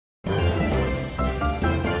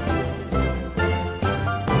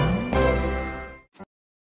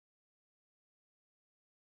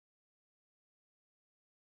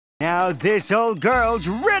Now this old girl's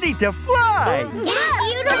ready to fly!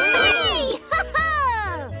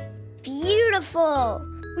 Beautiful!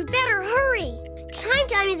 We better hurry. Chime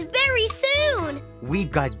time is very soon.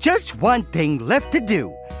 We've got just one thing left to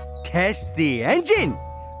do. Test the engine.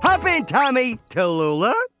 Hop in, Tommy,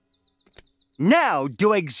 Tallulah. Now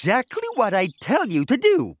do exactly what I tell you to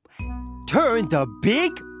do. Turn the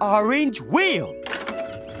big orange wheel.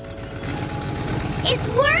 It's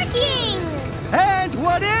working! And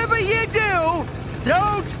whatever you do,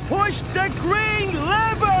 don't push the green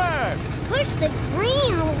lever! Push the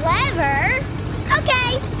green lever?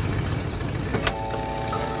 Okay.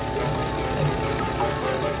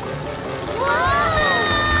 Whoa!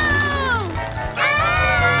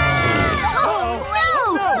 Ah! Oh,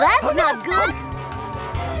 no! That's not good.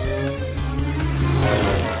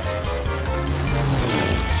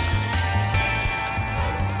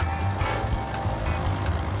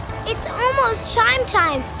 It's almost chime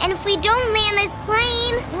time, and if we don't land this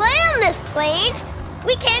plane,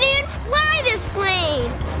 we can't even fly this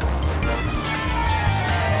plane.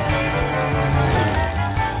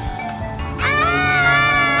 Ah!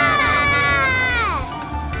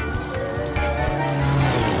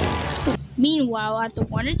 Meanwhile, at the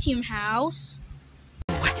Wonder Team house...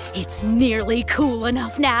 It's nearly cool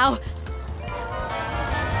enough now.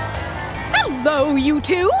 Hello, you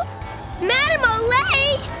two! Madame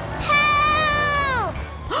Olay! Help!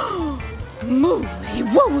 Mooly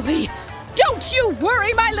wooly! Don't you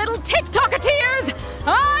worry, my little tick-tocketeers!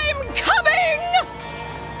 I'm coming!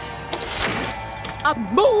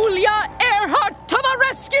 Amelia Earhart to the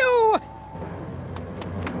rescue!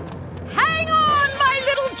 Hang on, my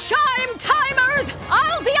little chime timers!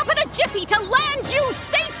 I'll be up in a jiffy to land you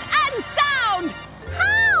safe and sound!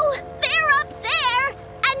 How? They're up there,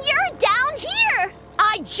 and you're down here!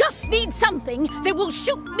 I just need something that will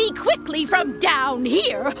shoot me quickly from down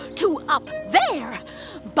here to up there.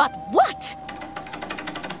 But what?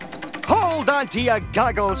 Hold on to your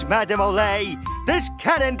goggles, Madame Olay. This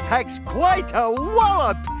cannon packs quite a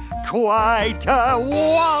wallop. Quite a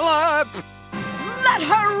wallop. Let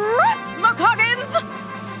her rip, McCoggins!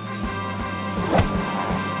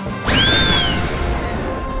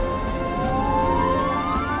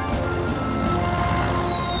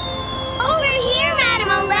 Over here, Madame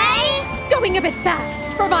Olay! Going a bit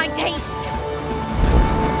fast for my taste.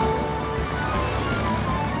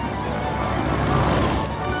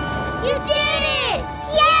 You did it!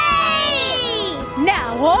 Yay!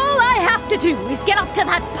 Now all I have to do is get up to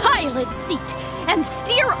that pilot seat and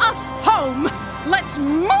steer us home. Let's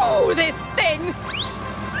moo this thing!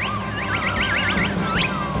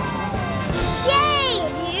 Yay!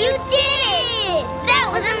 You did it! That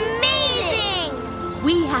was amazing!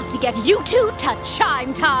 We have to get you two to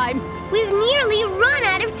chime time. We've nearly run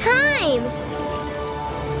out of time.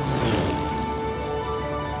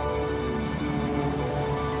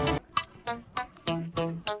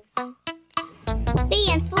 Bee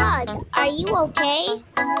and Slug, are you okay?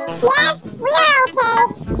 Yes, we're okay.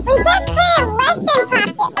 We just couldn't listen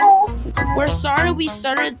properly. We're sorry we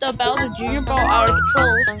started the Bowser Jr. Ball out of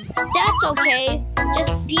control. That's okay.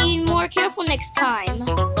 Just be more careful next time.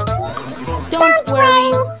 Don't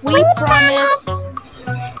worry, we promise.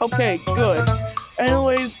 Okay, good.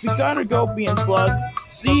 Anyways, we gotta go, Bee and Slug.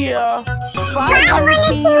 See ya! Bye, Wonder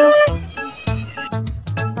Team.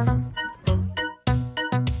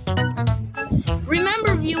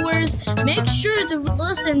 Remember, viewers, make sure to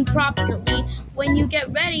listen properly when you get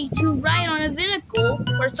ready to ride on a vehicle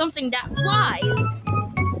or something that flies.